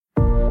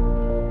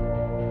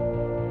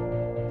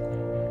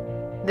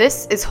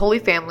This is Holy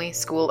Family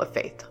School of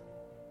Faith.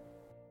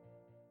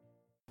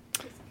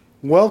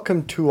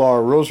 Welcome to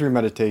our Rosary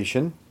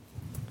Meditation.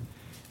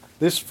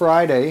 This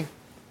Friday,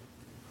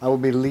 I will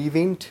be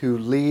leaving to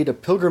lead a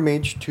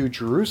pilgrimage to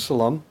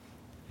Jerusalem,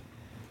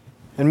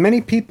 and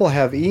many people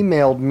have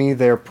emailed me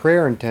their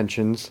prayer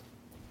intentions.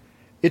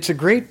 It's a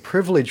great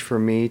privilege for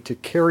me to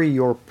carry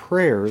your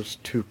prayers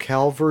to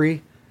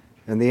Calvary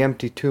and the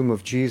empty tomb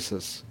of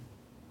Jesus.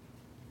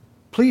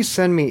 Please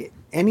send me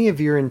any of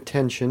your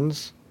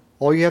intentions.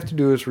 All you have to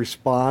do is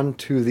respond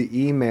to the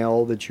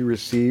email that you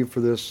receive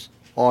for this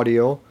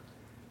audio,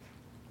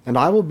 and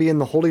I will be in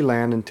the Holy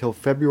Land until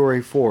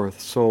February 4th,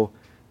 so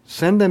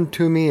send them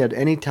to me at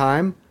any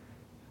time.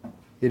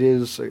 It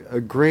is a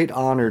great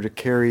honor to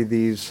carry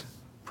these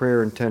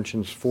prayer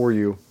intentions for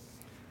you.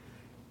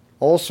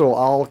 Also,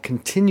 I'll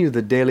continue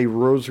the daily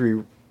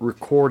rosary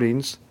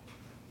recordings,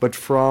 but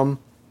from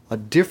a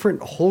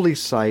different holy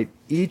site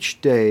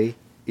each day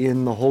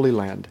in the Holy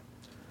Land.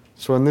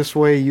 So in this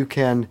way you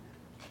can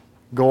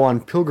go on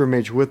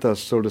pilgrimage with us,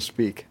 so to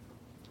speak.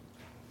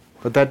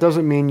 But that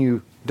doesn't mean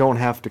you don't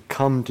have to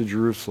come to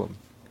Jerusalem.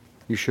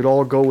 You should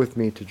all go with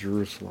me to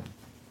Jerusalem.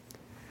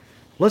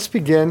 Let's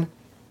begin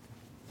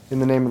in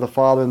the name of the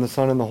Father, and the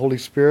Son, and the Holy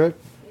Spirit.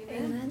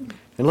 Amen.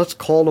 And let's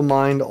call to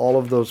mind all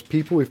of those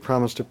people we've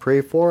promised to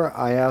pray for.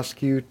 I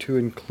ask you to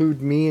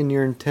include me in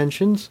your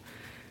intentions.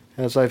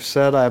 As I've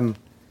said,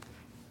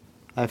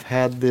 I've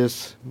had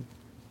this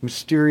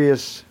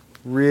mysterious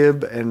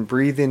rib and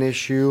breathing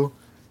issue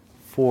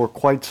for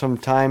quite some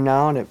time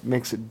now, and it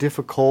makes it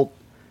difficult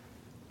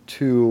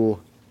to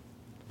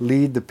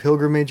lead the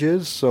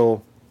pilgrimages,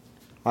 so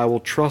I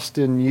will trust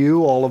in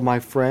you, all of my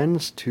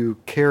friends, to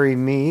carry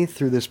me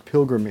through this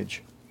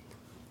pilgrimage.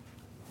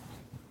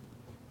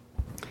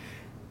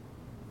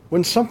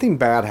 When something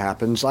bad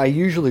happens, I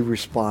usually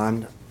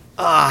respond,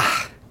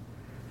 why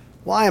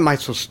am I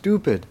so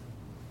stupid?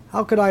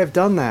 How could I have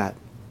done that?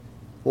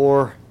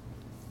 Or,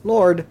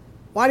 Lord,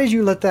 why did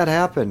you let that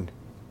happen?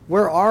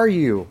 Where are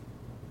you?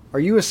 Are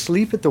you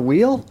asleep at the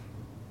wheel?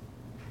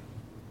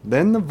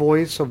 Then the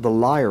voice of the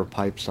liar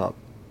pipes up.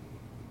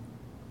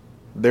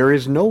 There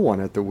is no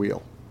one at the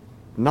wheel.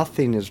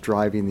 Nothing is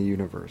driving the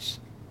universe.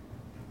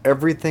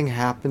 Everything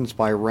happens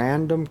by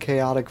random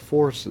chaotic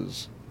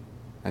forces,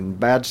 and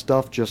bad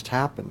stuff just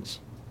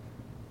happens.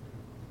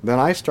 Then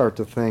I start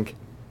to think,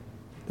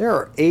 there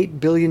are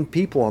 8 billion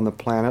people on the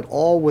planet,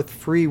 all with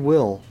free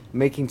will,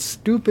 making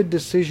stupid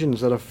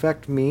decisions that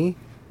affect me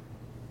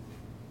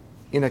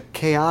in a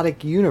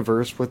chaotic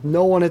universe with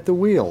no one at the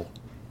wheel.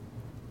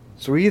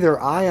 So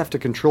either I have to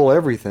control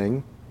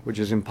everything, which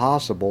is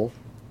impossible,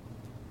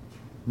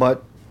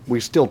 but we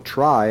still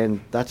try,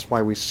 and that's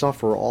why we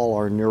suffer all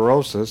our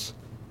neurosis,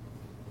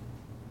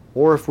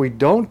 or if we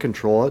don't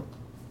control it,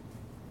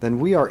 then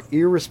we are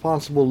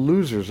irresponsible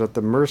losers at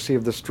the mercy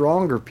of the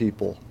stronger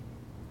people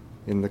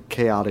in the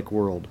chaotic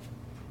world.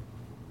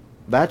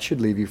 That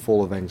should leave you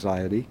full of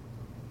anxiety.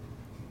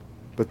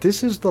 But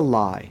this is the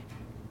lie.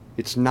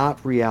 It's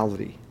not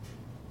reality.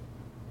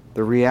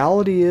 The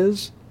reality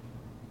is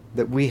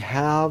that we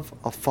have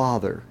a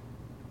Father,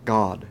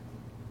 God,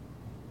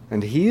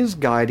 and He is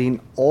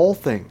guiding all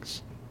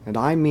things, and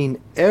I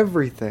mean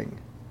everything,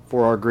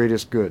 for our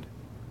greatest good.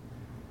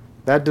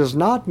 That does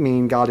not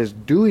mean God is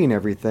doing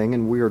everything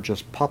and we are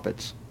just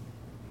puppets.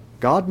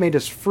 God made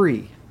us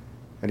free,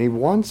 and He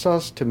wants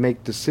us to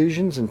make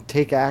decisions and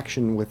take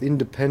action with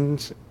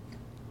independence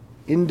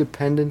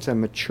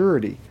and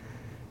maturity,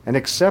 and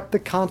accept the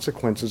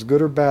consequences,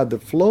 good or bad,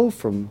 that flow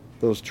from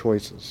those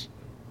choices.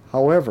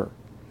 However,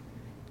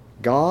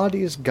 God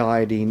is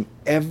guiding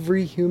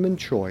every human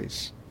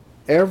choice,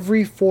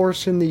 every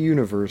force in the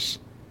universe,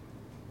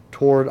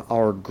 toward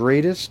our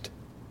greatest,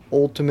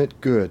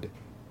 ultimate good,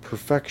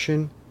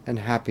 perfection and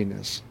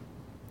happiness.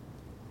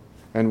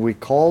 And we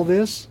call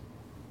this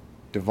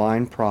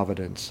divine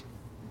providence.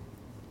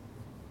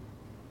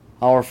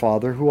 Our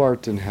Father, who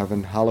art in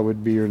heaven,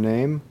 hallowed be your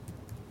name.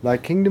 Thy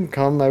kingdom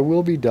come, thy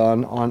will be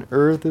done, on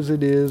earth as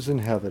it is in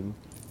heaven.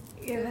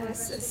 Give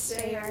us this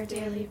day our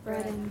daily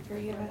bread, and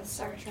forgive us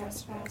our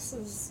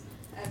trespasses,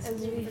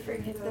 as we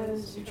forgive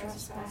those who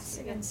trespass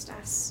against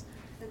us.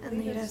 And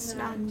lead us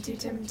not into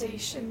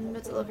temptation,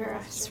 but deliver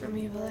us from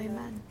evil.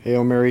 Amen.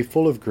 Hail Mary,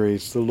 full of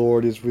grace, the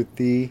Lord is with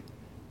thee.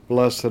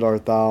 Blessed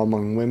art thou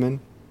among women.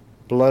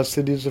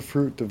 Blessed is the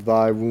fruit of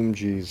thy womb,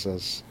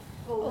 Jesus.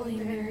 Holy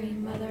Mary,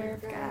 Mother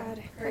of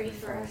God, pray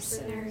for us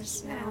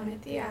sinners, now and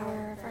at the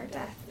hour of our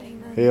death.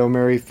 Amen. Hail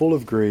Mary, full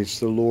of grace,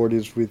 the Lord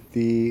is with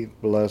thee.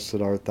 Blessed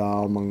art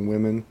thou among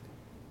women.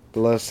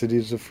 Blessed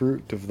is the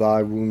fruit of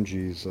thy womb,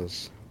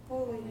 Jesus.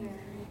 Holy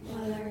Mary,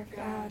 Mother of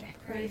God,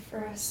 pray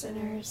for us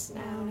sinners,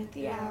 now and at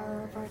the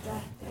hour of our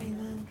death.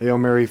 Amen. Hail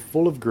Mary,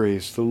 full of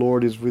grace, the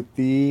Lord is with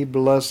thee.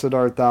 Blessed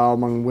art thou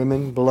among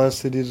women.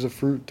 Blessed is the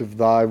fruit of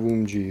thy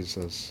womb,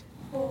 Jesus.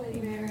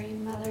 Holy Mary,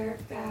 Mother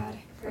of God,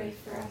 pray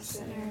for us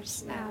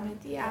sinners, now and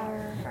at the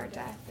hour of our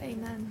death.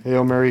 Amen.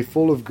 Hail Mary,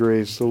 full of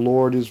grace, the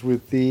Lord is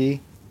with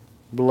thee.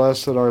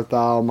 Blessed art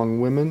thou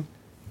among women.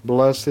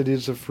 Blessed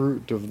is the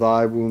fruit of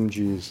thy womb,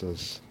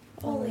 Jesus.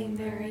 Holy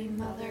Mary,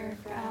 Mother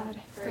of God,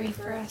 pray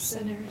for us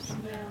sinners,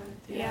 now and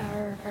at the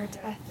hour of our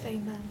death.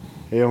 Amen.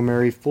 Hail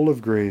Mary, full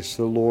of grace,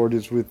 the Lord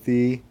is with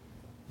thee.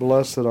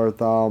 Blessed art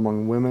thou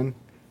among women.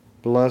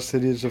 Blessed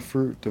is the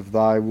fruit of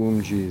thy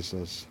womb,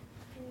 Jesus.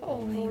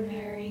 Holy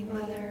Mary,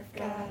 Mother of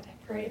God,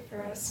 pray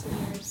for us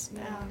sinners,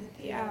 now and at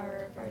the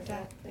hour of our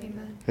death.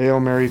 Amen. Hail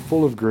Mary,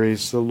 full of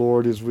grace, the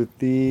Lord is with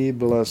thee.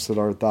 Blessed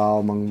art thou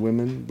among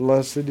women.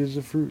 Blessed is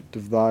the fruit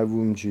of thy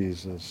womb,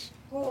 Jesus.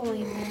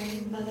 Holy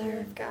Mary, Mother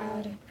of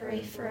God,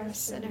 pray for us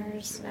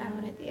sinners, now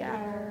and at the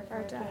hour of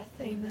our death.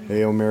 Amen.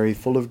 Hail Mary,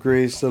 full of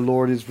grace, the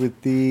Lord is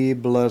with thee.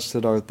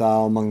 Blessed art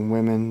thou among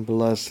women.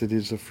 Blessed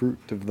is the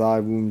fruit of thy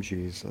womb,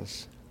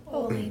 Jesus.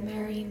 Holy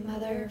Mary,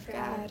 Mother of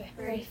God,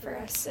 pray for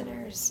us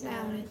sinners,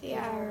 now and at the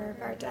hour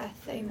of our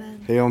death.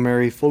 Amen. Hail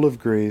Mary, full of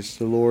grace,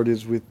 the Lord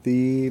is with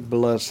thee.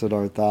 Blessed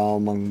art thou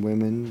among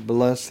women.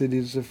 Blessed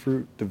is the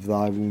fruit of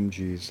thy womb,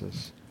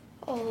 Jesus.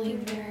 Holy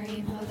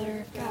Mary,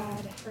 Mother of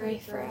God, pray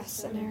for us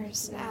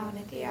sinners, now and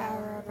at the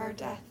hour of our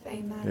death.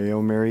 Amen.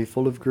 Hail Mary,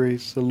 full of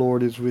grace, the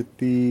Lord is with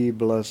thee.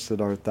 Blessed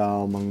art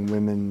thou among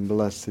women.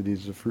 Blessed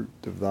is the fruit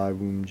of thy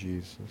womb,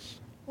 Jesus.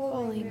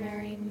 Holy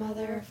Mary,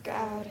 Mother of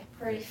God,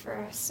 pray for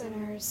us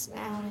sinners,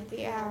 now and at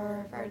the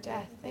hour of our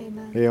death.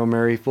 Amen. Hail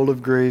Mary, full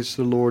of grace,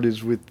 the Lord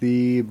is with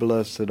thee.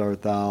 Blessed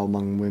art thou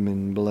among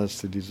women.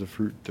 Blessed is the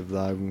fruit of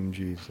thy womb,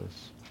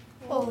 Jesus.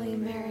 Holy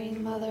Mary,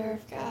 Mother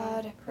of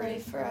God, pray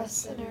for us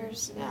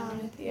sinners, now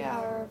and at the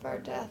hour of our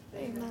death.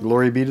 Amen.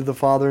 Glory be to the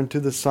Father, and to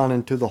the Son,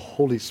 and to the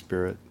Holy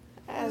Spirit.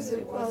 As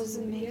it was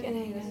in the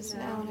beginning, is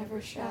now, and ever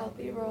shall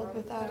be, world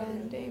without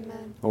end.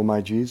 Amen. O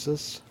my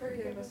Jesus,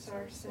 Forgive us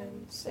our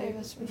sins. Save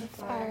us from the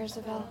fires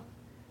of hell.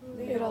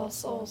 Lead all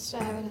souls to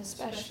heaven,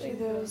 especially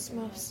those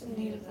most in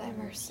need of thy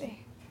mercy.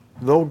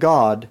 though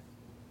God,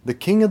 the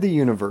King of the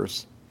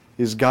universe,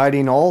 is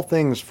guiding all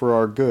things for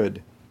our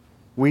good,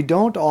 we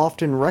don't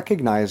often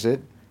recognize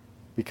it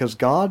because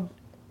God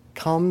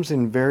comes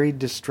in very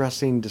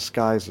distressing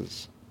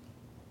disguises.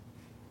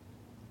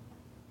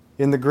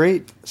 In the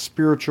great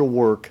spiritual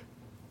work,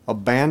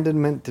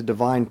 Abandonment to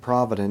Divine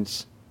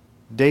Providence,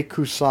 de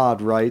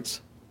Caussade writes,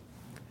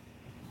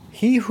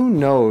 "He who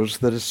knows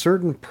that a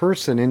certain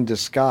person in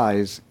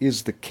disguise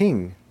is the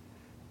king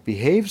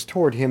behaves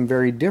toward him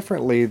very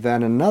differently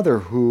than another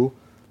who,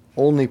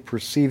 only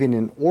perceiving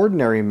an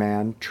ordinary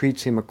man,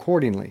 treats him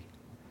accordingly.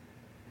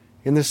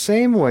 In the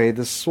same way,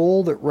 the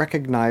soul that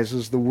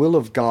recognizes the will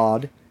of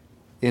God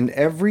in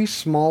every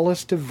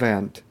smallest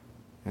event,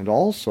 and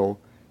also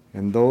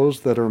in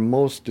those that are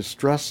most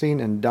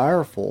distressing and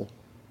direful,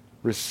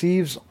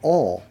 receives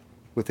all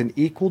with an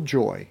equal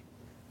joy,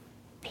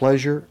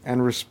 pleasure,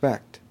 and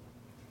respect.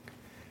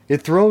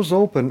 It throws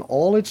open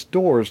all its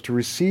doors to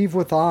receive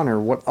with honor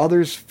what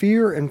others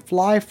fear and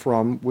fly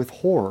from with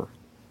horror.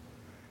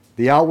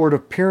 The outward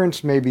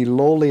appearance may be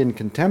lowly and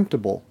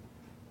contemptible,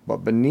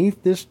 but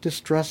beneath this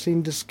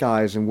distressing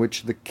disguise in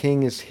which the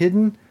king is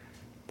hidden,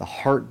 the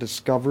heart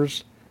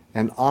discovers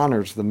and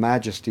honors the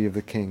majesty of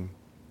the king.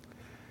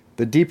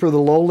 The deeper the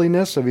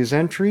lowliness of his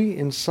entry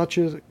in such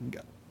a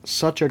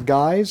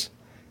guise,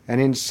 and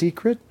in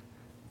secret,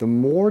 the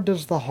more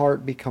does the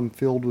heart become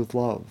filled with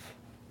love.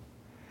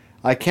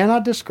 I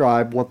cannot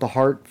describe what the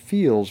heart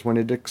feels when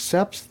it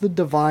accepts the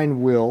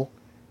divine will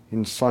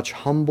in such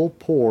humble,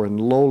 poor, and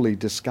lowly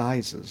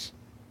disguises.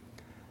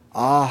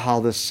 Ah,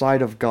 how the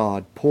sight of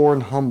God, poor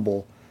and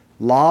humble,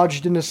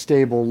 lodged in a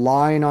stable,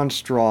 lying on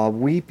straw,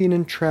 weeping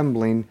and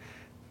trembling,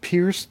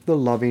 pierced the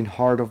loving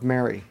heart of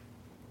Mary.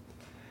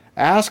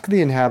 Ask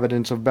the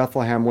inhabitants of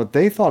Bethlehem what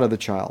they thought of the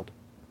child.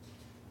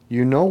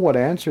 You know what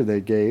answer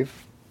they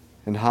gave,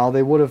 and how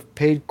they would have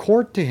paid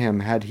court to him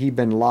had he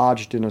been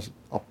lodged in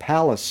a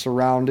palace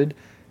surrounded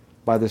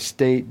by the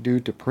state due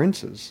to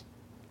princes.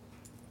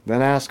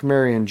 Then ask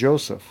Mary and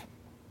Joseph,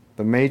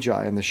 the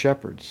Magi and the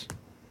shepherds.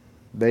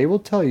 They will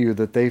tell you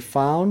that they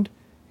found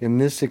in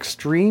this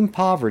extreme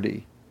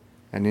poverty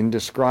an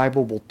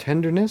indescribable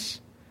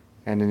tenderness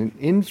and an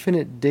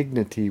infinite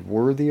dignity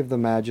worthy of the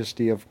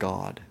majesty of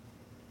God.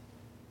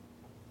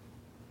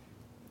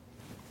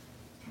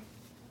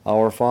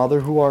 Our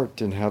Father who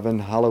art in heaven,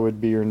 hallowed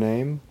be your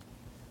name.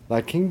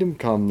 Thy kingdom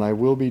come, thy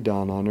will be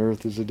done on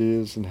earth as it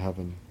is in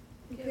heaven.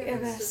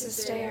 Give us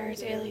this day our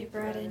daily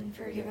bread, and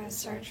forgive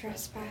us our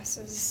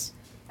trespasses,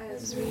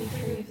 as we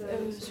forgive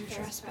those who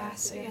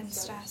trespass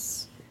against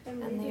us.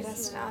 And lead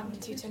us not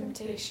into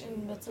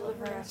temptation, but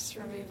deliver us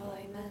from evil.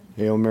 Amen.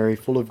 Hail Mary,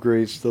 full of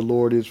grace, the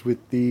Lord is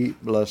with thee.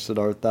 Blessed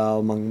art thou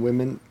among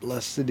women.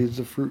 Blessed is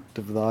the fruit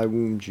of thy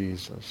womb,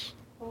 Jesus.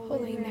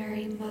 Holy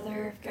Mary,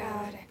 Mother of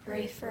God,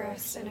 pray for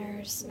us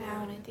sinners,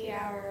 now and at the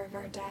hour of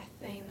our death.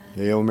 Amen.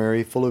 Hail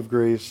Mary, full of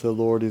grace, the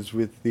Lord is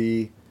with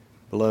thee.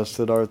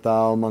 Blessed art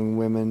thou among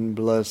women.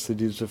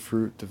 Blessed is the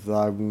fruit of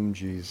thy womb,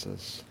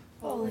 Jesus.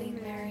 Holy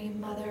Mary,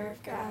 Mother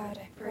of God,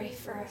 pray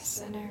for us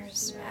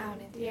sinners, now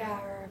and at the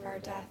hour of our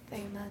death.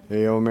 Amen.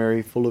 Hail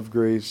Mary, full of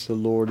grace, the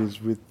Lord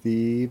is with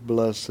thee.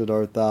 Blessed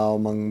art thou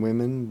among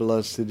women.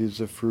 Blessed is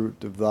the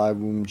fruit of thy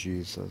womb,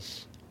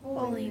 Jesus.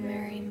 Holy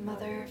Mary,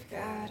 Mother of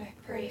God,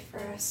 pray for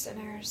us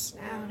sinners,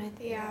 now and at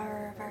the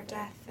hour of our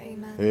death.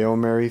 Amen. Hail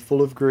Mary,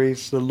 full of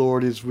grace, the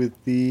Lord is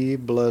with thee.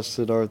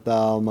 Blessed art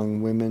thou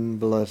among women,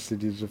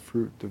 blessed is the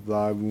fruit of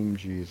thy womb,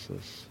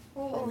 Jesus.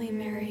 Holy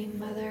Mary,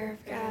 Mother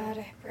of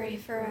God, pray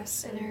for us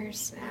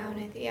sinners, now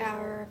and at the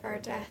hour of our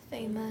death.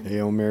 Amen.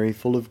 Hail Mary,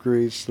 full of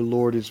grace, the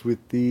Lord is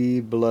with thee.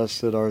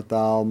 Blessed art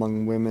thou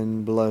among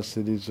women, blessed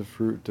is the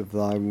fruit of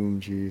thy womb,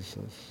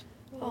 Jesus.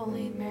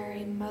 Holy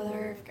Mary,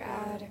 Mother of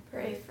God,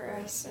 pray for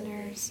us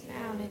sinners,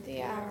 now and at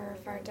the hour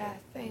of our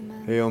death.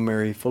 Amen. Hail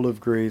Mary, full of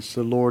grace,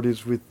 the Lord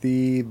is with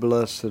thee.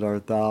 Blessed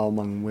art thou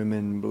among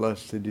women,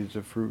 blessed is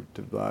the fruit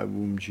of thy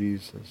womb,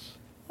 Jesus.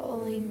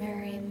 Holy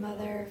Mary,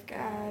 Mother of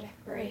God,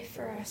 pray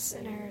for us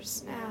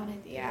sinners, now and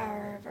at the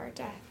hour of our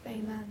death.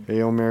 Amen.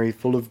 Hail Mary,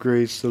 full of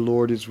grace, the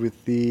Lord is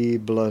with thee.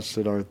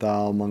 Blessed art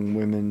thou among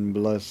women,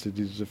 blessed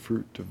is the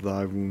fruit of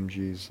thy womb,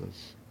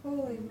 Jesus.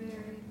 Holy Mary,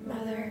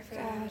 Mother of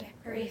God,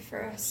 pray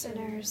for us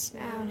sinners,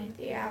 now and at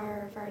the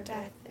hour of our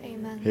death.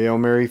 Amen. Hail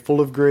Mary, full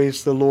of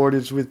grace, the Lord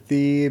is with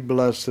thee.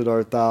 Blessed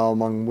art thou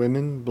among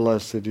women,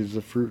 blessed is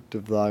the fruit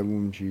of thy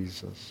womb,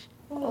 Jesus.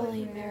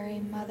 Holy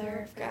Mary,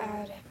 Mother of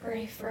God,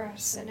 pray for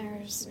us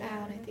sinners,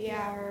 now and at the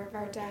hour of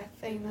our death.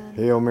 Amen.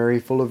 Hail Mary,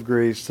 full of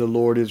grace, the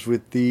Lord is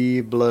with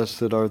thee.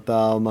 Blessed art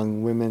thou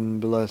among women,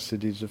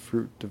 blessed is the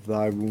fruit of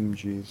thy womb,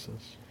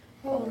 Jesus.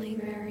 Holy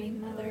Mary,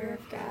 Mother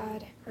of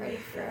God, pray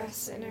for us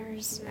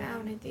sinners, now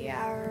and at the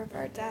hour of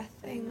our death.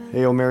 Amen.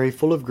 Hail Mary,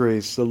 full of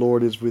grace, the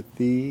Lord is with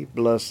thee.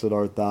 Blessed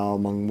art thou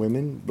among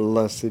women,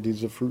 blessed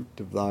is the fruit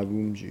of thy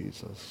womb,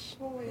 Jesus.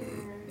 Holy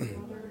Mary,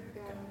 Mother of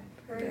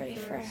God, pray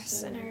for us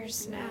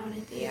sinners, now and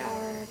at the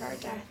hour of our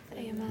death.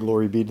 Amen.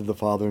 Glory be to the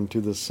Father, and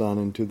to the Son,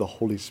 and to the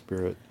Holy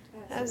Spirit.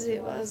 As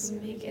it was in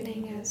the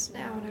beginning, as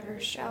now and ever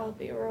shall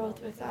be, world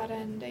without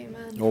end.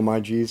 Amen. O my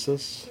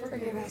Jesus,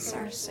 Forgive us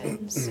our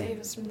sins, save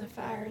us from the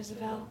fires of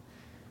hell.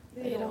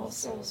 Lead all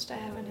souls to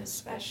heaven,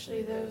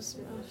 especially those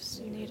most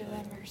in need of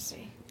thy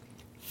mercy.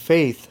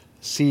 faith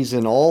sees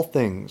in all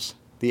things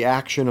the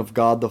action of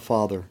God the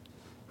Father,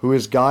 who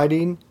is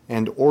guiding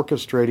and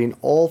orchestrating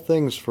all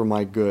things for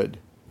my good,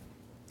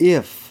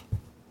 if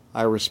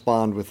I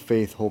respond with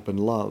faith, hope,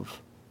 and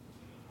love.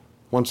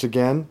 Once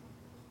again,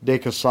 De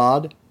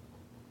Caussade,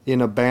 in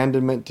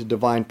Abandonment to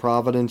Divine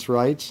Providence,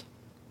 writes,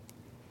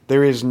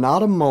 "There is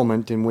not a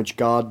moment in which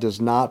God does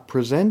not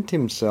present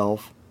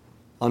himself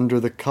under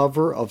the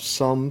cover of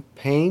some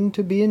pain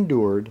to be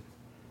endured,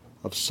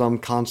 of some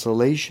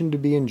consolation to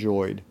be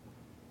enjoyed,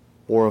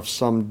 or of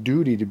some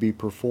duty to be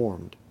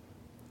performed.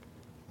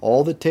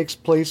 All that takes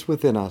place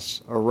within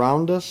us,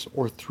 around us,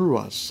 or through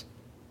us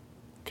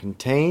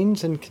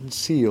contains and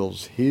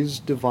conceals his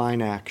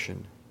divine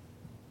action."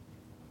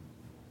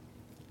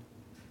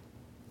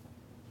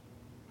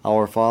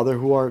 Our Father,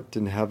 who art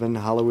in heaven,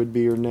 hallowed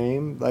be your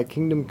name. Thy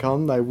kingdom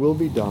come, thy will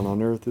be done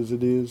on earth as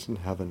it is in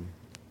heaven.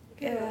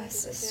 Give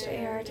us this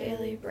day our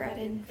daily bread,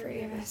 and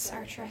forgive us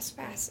our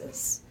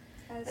trespasses,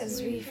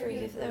 as we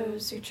forgive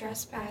those who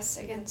trespass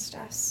against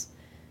us.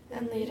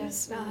 And lead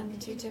us not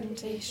into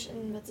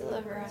temptation, but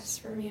deliver us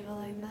from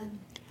evil. Amen.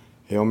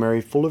 Hail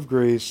Mary, full of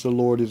grace, the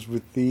Lord is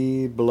with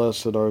thee.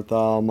 Blessed art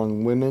thou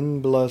among women,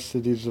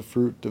 blessed is the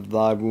fruit of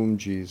thy womb,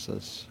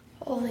 Jesus.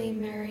 Holy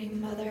Mary,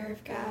 Mother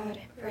of God,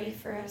 pray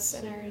for us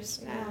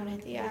sinners, now and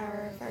at the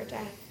hour of our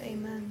death.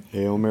 Amen.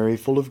 Hail Mary,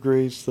 full of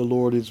grace, the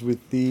Lord is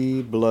with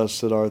thee.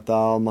 Blessed art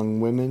thou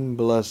among women,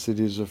 blessed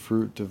is the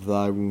fruit of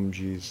thy womb,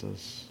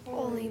 Jesus.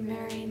 Holy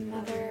Mary,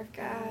 Mother of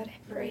God,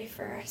 pray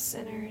for us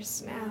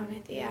sinners, now and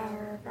at the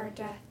hour of our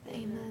death.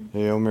 Amen.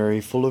 Hail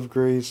Mary, full of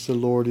grace, the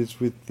Lord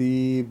is with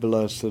thee.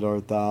 Blessed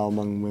art thou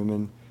among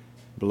women,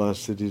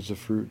 blessed is the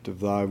fruit of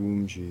thy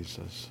womb,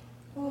 Jesus.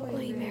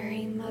 Holy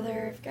Mary,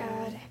 Mother of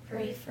God,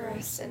 pray for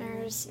us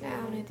sinners,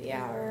 now and at the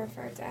hour of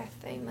our death.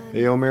 Amen.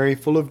 Hail Mary,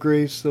 full of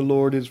grace, the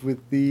Lord is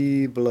with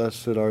thee.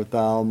 Blessed art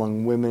thou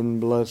among women,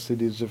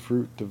 blessed is the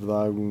fruit of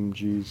thy womb,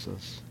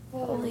 Jesus.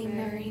 Holy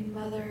Mary,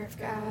 Mother of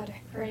God,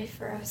 pray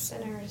for us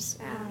sinners,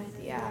 now and at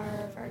the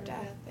hour of our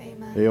death.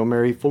 Amen. Hail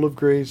Mary, full of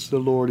grace, the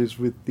Lord is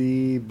with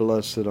thee.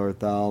 Blessed art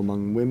thou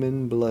among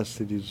women,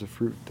 blessed is the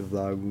fruit of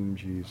thy womb,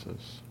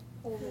 Jesus.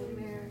 Holy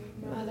Mary,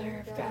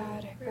 Mother of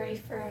God, pray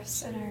for us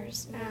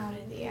sinners, now and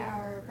at the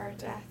hour of our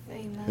death.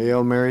 Amen.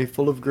 Hail Mary,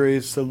 full of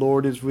grace, the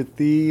Lord is with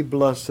thee.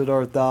 Blessed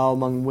art thou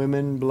among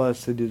women,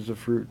 blessed is the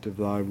fruit of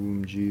thy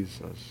womb,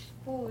 Jesus.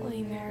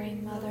 Holy Mary,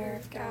 Mother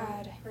of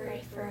God,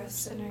 pray for us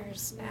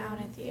sinners, now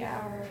and at the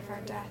hour of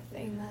our death.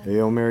 Amen.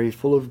 Hail Mary,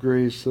 full of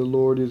grace, the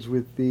Lord is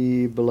with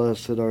thee.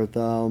 Blessed art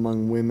thou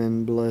among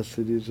women, blessed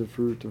is the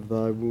fruit of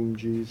thy womb,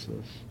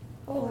 Jesus.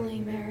 Holy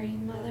Mary,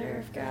 Mother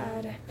of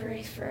God,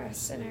 pray for us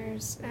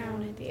sinners, now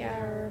and at the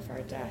hour of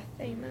our death.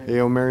 Amen.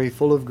 Hail Mary,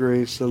 full of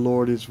grace, the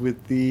Lord is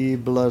with thee.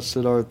 Blessed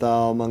art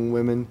thou among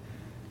women,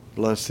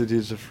 blessed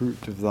is the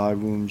fruit of thy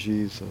womb,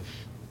 Jesus.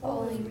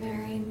 Holy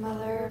Mary,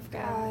 Mother of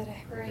God,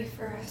 pray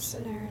for us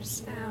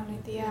sinners, now and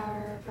at the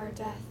hour of our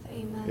death.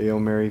 Amen. Hail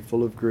Mary,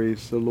 full of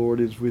grace, the Lord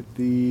is with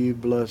thee.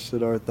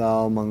 Blessed art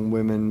thou among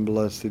women,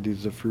 blessed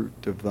is the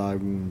fruit of thy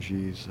womb,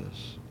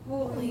 Jesus.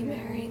 Holy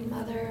Mary,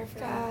 Mother of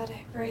God,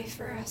 pray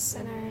for us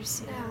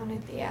sinners, now and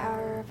at the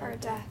hour of our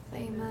death.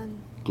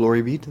 Amen.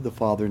 Glory be to the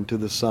Father, and to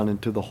the Son,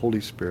 and to the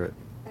Holy Spirit.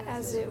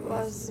 As it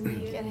was in the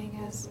beginning,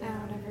 as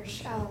now, and ever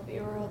shall be,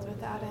 world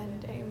without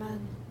end.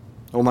 Amen.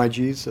 O my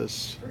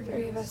Jesus,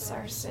 Forgive us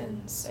our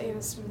sins, save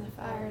us from the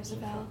fires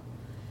of hell.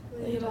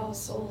 Lead all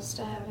souls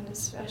to heaven,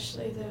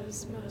 especially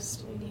those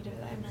most in need of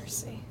thy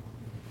mercy.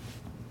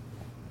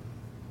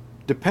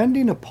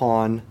 depending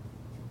upon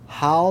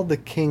how the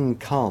King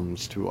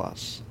comes to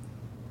us,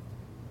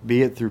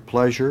 be it through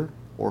pleasure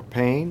or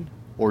pain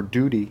or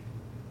duty,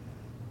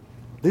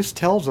 this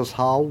tells us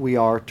how we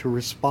are to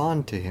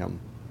respond to him.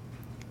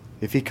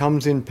 If he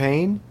comes in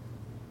pain,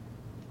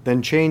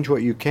 then change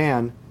what you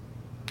can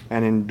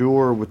and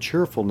endure with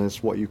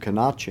cheerfulness what you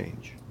cannot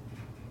change.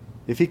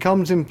 If he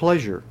comes in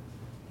pleasure,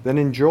 then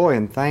enjoy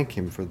and thank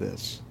him for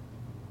this.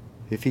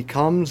 If he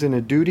comes in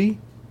a duty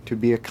to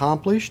be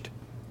accomplished,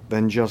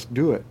 then just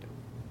do it.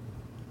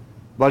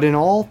 But in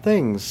all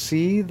things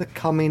see the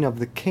coming of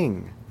the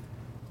King,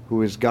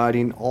 who is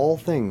guiding all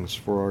things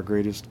for our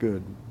greatest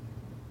good.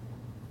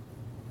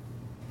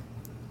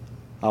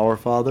 Our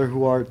Father,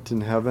 who art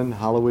in heaven,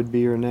 hallowed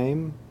be your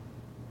name.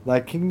 Thy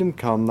kingdom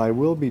come, thy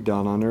will be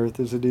done on earth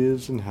as it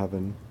is in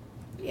heaven.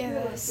 Give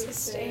us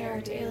this day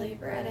our daily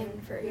bread,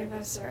 and forgive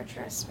us our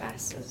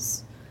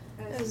trespasses,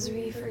 as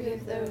we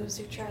forgive those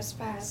who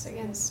trespass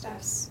against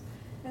us.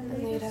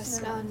 And lead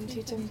us not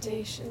into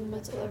temptation,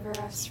 but deliver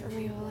us from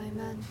evil.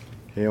 Amen.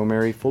 Hail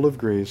Mary, full of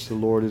grace, the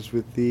Lord is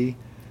with thee.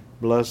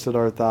 Blessed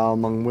art thou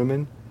among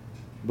women.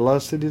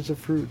 Blessed is the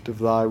fruit of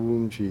thy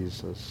womb,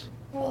 Jesus.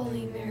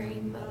 Holy Mary,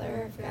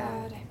 Mother of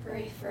God,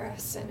 pray for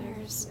us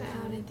sinners,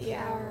 now and at the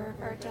hour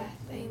of our death.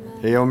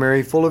 Amen. Hail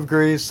Mary, full of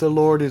grace, the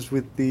Lord is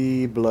with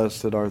thee.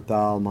 Blessed art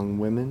thou among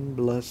women.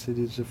 Blessed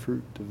is the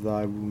fruit of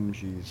thy womb,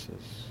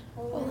 Jesus.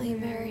 Holy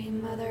Mary,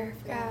 Mother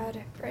of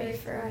God, pray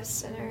for us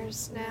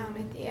sinners, now and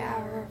at the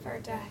hour of our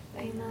death.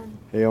 Amen.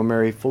 Hail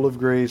Mary, full of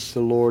grace,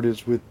 the Lord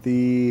is with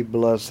thee.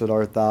 Blessed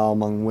art thou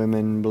among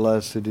women.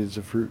 Blessed is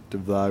the fruit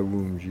of thy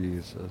womb,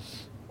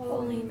 Jesus.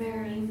 Holy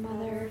Mary,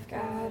 Mother of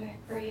God,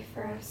 pray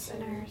for us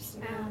sinners,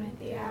 now and at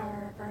the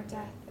hour of our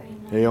death.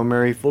 Amen. Hail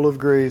Mary, full of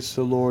grace,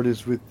 the Lord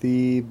is with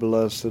thee.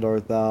 Blessed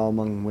art thou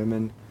among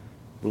women.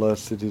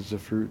 Blessed is the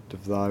fruit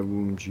of thy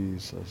womb,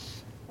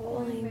 Jesus.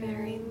 Holy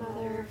Mary,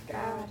 Mother of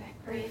God,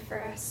 pray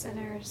for us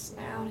sinners,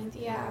 now and at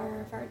the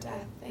hour of our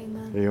death.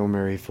 Amen. Hail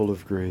Mary, full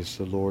of grace,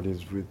 the Lord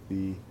is with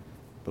thee.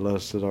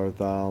 Blessed art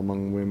thou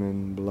among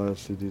women.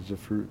 Blessed is the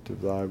fruit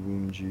of thy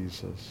womb,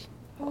 Jesus.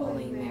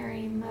 Holy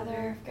Mary,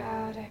 Mother of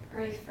God,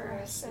 pray for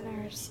us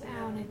sinners,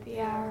 now and at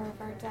the hour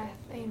of our death.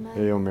 Amen.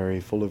 Hail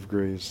Mary, full of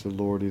grace, the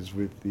Lord is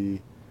with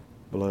thee.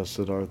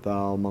 Blessed art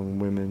thou among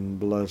women.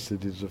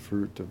 Blessed is the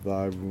fruit of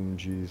thy womb,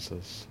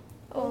 Jesus.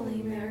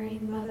 Holy Mary,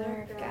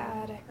 Mother of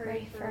God,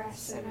 pray for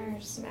us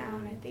sinners, now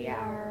and at the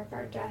hour of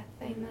our death.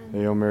 Amen.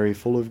 Hail Mary,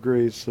 full of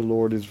grace, the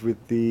Lord is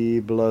with thee.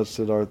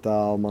 Blessed art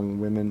thou among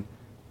women.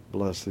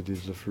 Blessed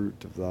is the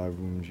fruit of thy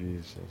womb,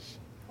 Jesus.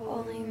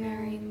 Holy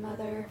Mary,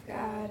 Mother of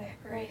God,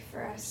 pray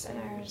for us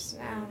sinners,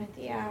 now and at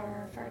the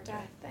hour of our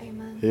death.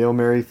 Amen. Hail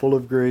Mary, full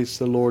of grace,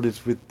 the Lord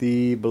is with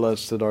thee.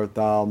 Blessed art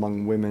thou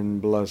among women.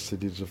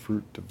 Blessed is the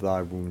fruit of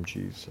thy womb,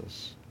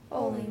 Jesus.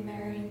 Holy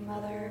Mary,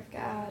 Mother of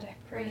God,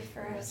 pray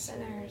for us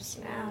sinners,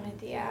 now and at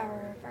the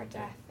hour of our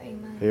death.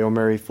 Amen. Hail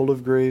Mary, full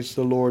of grace,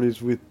 the Lord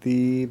is with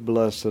thee.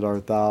 Blessed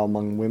art thou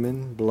among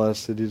women.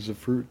 Blessed is the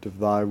fruit of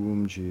thy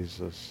womb,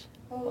 Jesus.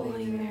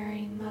 Holy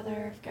Mary,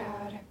 Mother of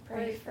God,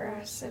 pray for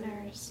us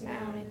sinners,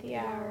 now and at the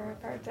hour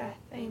of our death.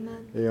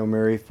 Amen. Hail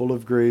Mary, full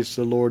of grace,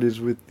 the Lord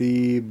is with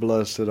thee.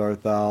 Blessed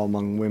art thou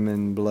among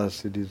women.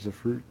 Blessed is the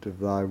fruit of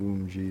thy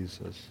womb,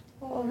 Jesus.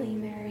 Holy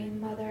Mary,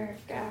 Mother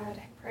of God,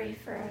 pray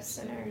for us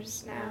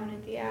sinners, now and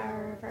at the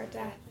hour of our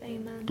death.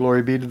 Amen.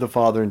 Glory be to the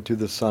Father, and to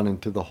the Son,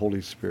 and to the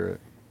Holy Spirit.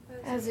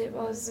 As it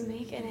was in the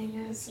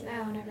beginning, as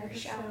now, and ever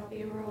shall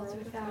be, world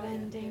without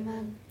end.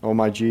 Amen. O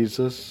my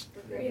Jesus,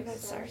 Forgive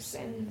us our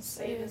sins,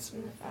 save us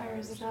from the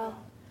fires of hell.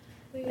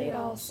 Lead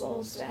all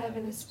souls to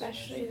heaven,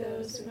 especially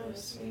those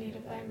most in need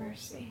of thy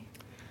mercy.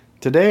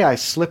 today I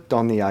slipped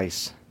on the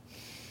ice.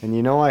 And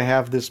you know I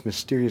have this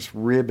mysterious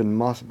rib and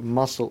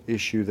muscle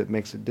issue that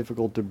makes it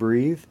difficult to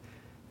breathe,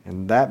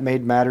 and that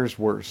made matters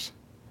worse.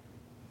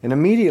 And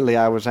immediately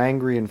I was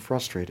angry and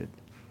frustrated.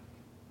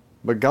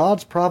 But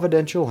God's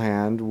providential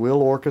hand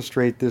will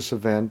orchestrate this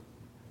event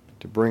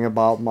to bring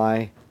about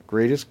my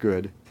greatest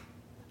good,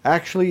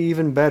 actually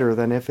even better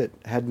than if it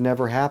had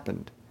never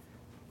happened,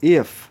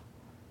 if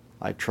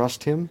I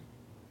trust Him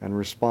and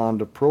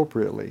respond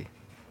appropriately.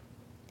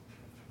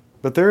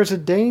 But there is a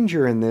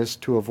danger in this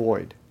to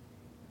avoid.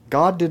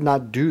 God did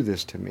not do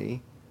this to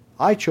me.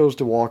 I chose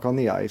to walk on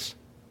the ice.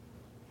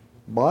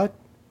 But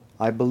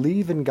I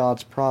believe in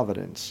God's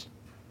providence.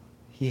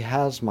 He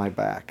has my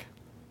back.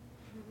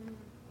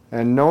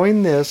 And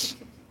knowing this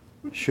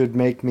should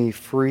make me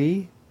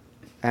free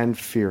and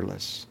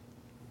fearless.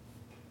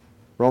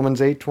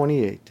 Romans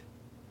 8:28.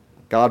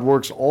 God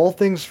works all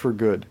things for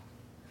good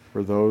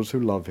for those who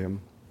love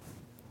Him.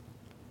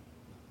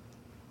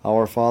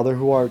 Our Father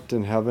who art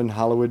in heaven,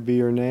 hallowed be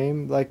your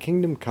name. Thy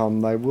kingdom come,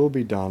 thy will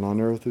be done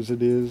on earth as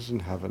it is in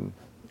heaven.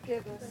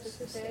 Give us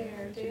this day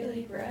our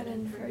daily bread,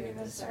 and forgive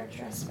us our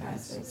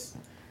trespasses,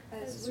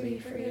 as we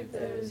forgive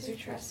those who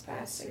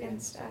trespass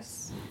against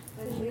us.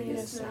 And lead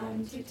us not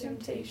into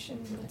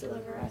temptation, but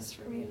deliver us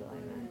from evil.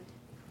 Amen.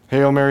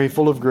 Hail Mary,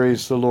 full of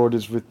grace, the Lord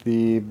is with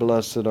thee.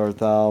 Blessed art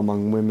thou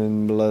among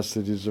women, blessed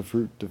is the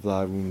fruit of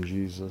thy womb,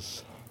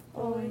 Jesus.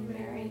 Holy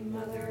Mary,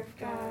 Mother of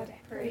God,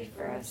 pray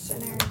for us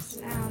sinners,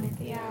 now and at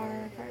the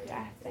hour of our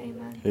death.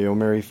 Amen. Hail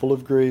Mary, full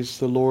of grace,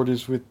 the Lord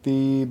is with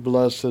thee.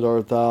 Blessed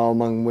art thou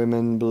among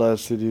women,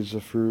 blessed is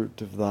the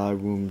fruit of thy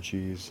womb,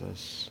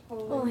 Jesus.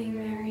 Holy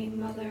Mary,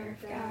 Mother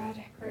of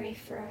God, pray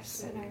for us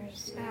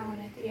sinners, now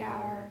and at the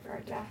hour of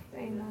our death.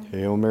 Amen.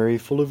 Hail Mary,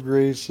 full of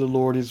grace, the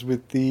Lord is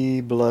with thee.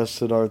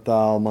 Blessed art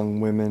thou among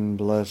women,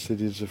 blessed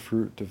is the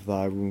fruit of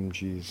thy womb,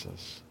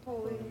 Jesus.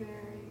 Holy Mary,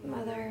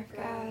 Mother of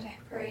God,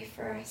 pray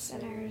for us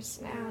sinners,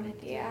 now and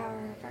at the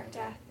hour of our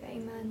death.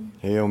 Amen.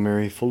 Hail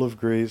Mary, full of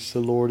grace, the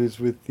Lord is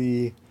with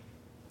thee.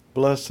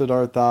 Blessed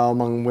art thou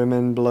among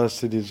women,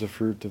 blessed is the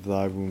fruit of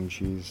thy womb,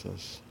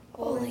 Jesus.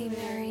 Holy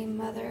Mary,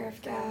 Mother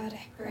of God,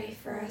 pray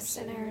for us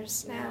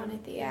sinners, now and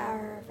at the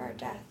hour of our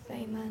death.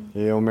 Amen.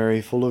 Hail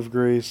Mary, full of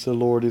grace, the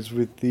Lord is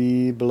with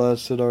thee.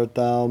 Blessed art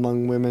thou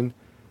among women,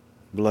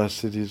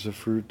 blessed is the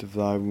fruit of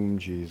thy womb,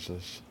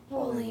 Jesus.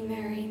 Holy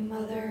Mary,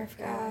 Mother of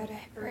God,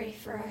 pray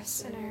for us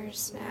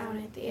sinners, now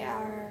and at the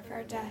hour of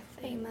our death.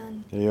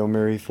 Amen. Hail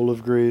Mary, full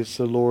of grace,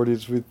 the Lord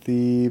is with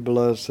thee.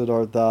 Blessed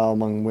art thou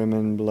among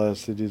women,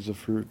 blessed is the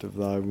fruit of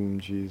thy womb,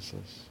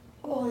 Jesus.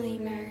 Holy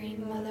Mary,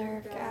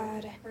 Mother of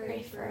God,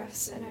 pray for us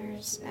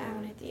sinners, now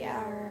and at the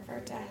hour of our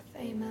death.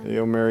 Amen.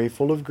 Hail Mary,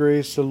 full of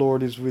grace, the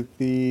Lord is with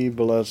thee.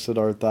 Blessed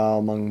art thou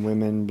among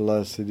women,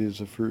 blessed is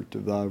the fruit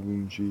of thy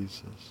womb,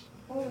 Jesus.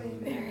 Holy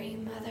Mary,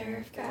 Mother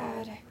of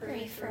God,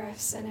 pray for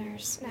us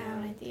sinners,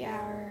 now and at the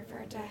hour of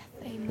our death.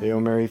 Amen.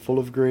 Hail Mary, full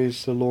of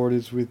grace, the Lord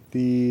is with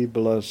thee.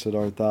 Blessed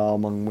art thou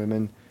among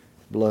women,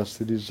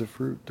 blessed is the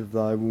fruit of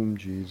thy womb,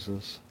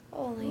 Jesus.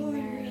 Holy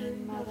Mary,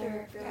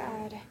 Mother of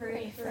God,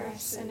 pray for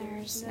us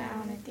sinners,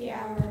 now and at the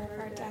hour of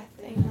our death.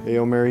 Amen.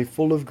 Hail Mary,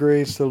 full of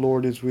grace, the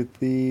Lord is with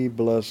thee.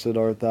 Blessed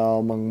art thou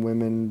among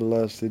women,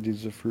 blessed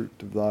is the fruit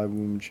of thy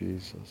womb,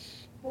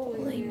 Jesus.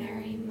 Holy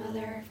Mary,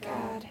 Mother of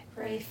God,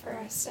 pray for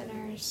us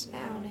sinners,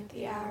 now and at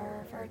the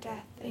hour of our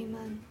death.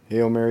 Amen.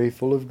 Hail Mary,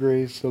 full of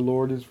grace, the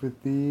Lord is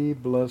with thee.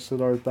 Blessed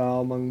art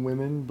thou among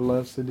women,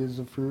 blessed is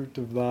the fruit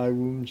of thy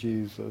womb,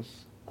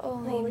 Jesus.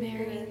 Holy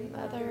Mary,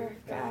 Mother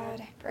of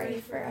God,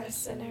 pray for us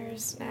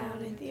sinners, now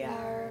and at the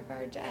hour of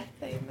our death.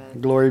 Amen.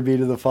 Glory be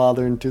to the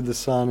Father, and to the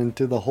Son, and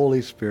to the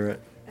Holy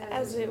Spirit.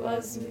 As it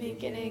was in the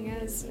beginning,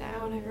 as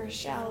now, and ever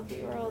shall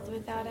be, world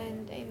without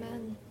end.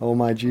 Amen. O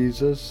my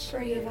Jesus,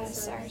 Forgive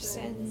us our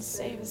sins,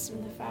 save us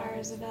from the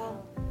fires of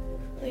hell.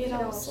 Lead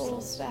all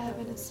souls to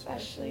heaven,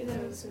 especially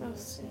those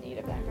most in need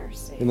of thy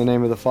mercy. in the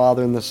name of the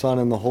Father, and the Son,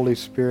 and the Holy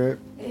Spirit.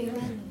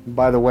 Amen.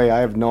 By the way, I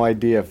have no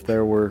idea if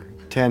there were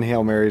 10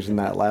 Hail Marys in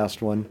that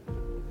last one.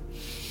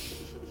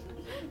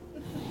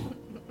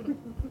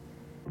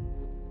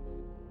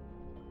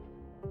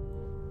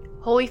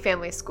 Holy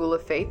Family School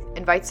of Faith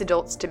invites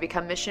adults to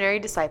become missionary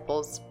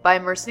disciples by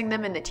immersing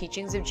them in the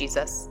teachings of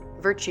Jesus,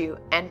 virtue,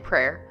 and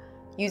prayer,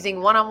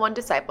 using one-on-one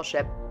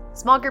discipleship,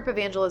 small group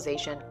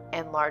evangelization,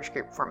 and large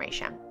group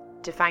formation.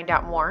 To find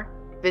out more,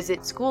 visit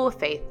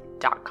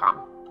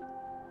schooloffaith.com.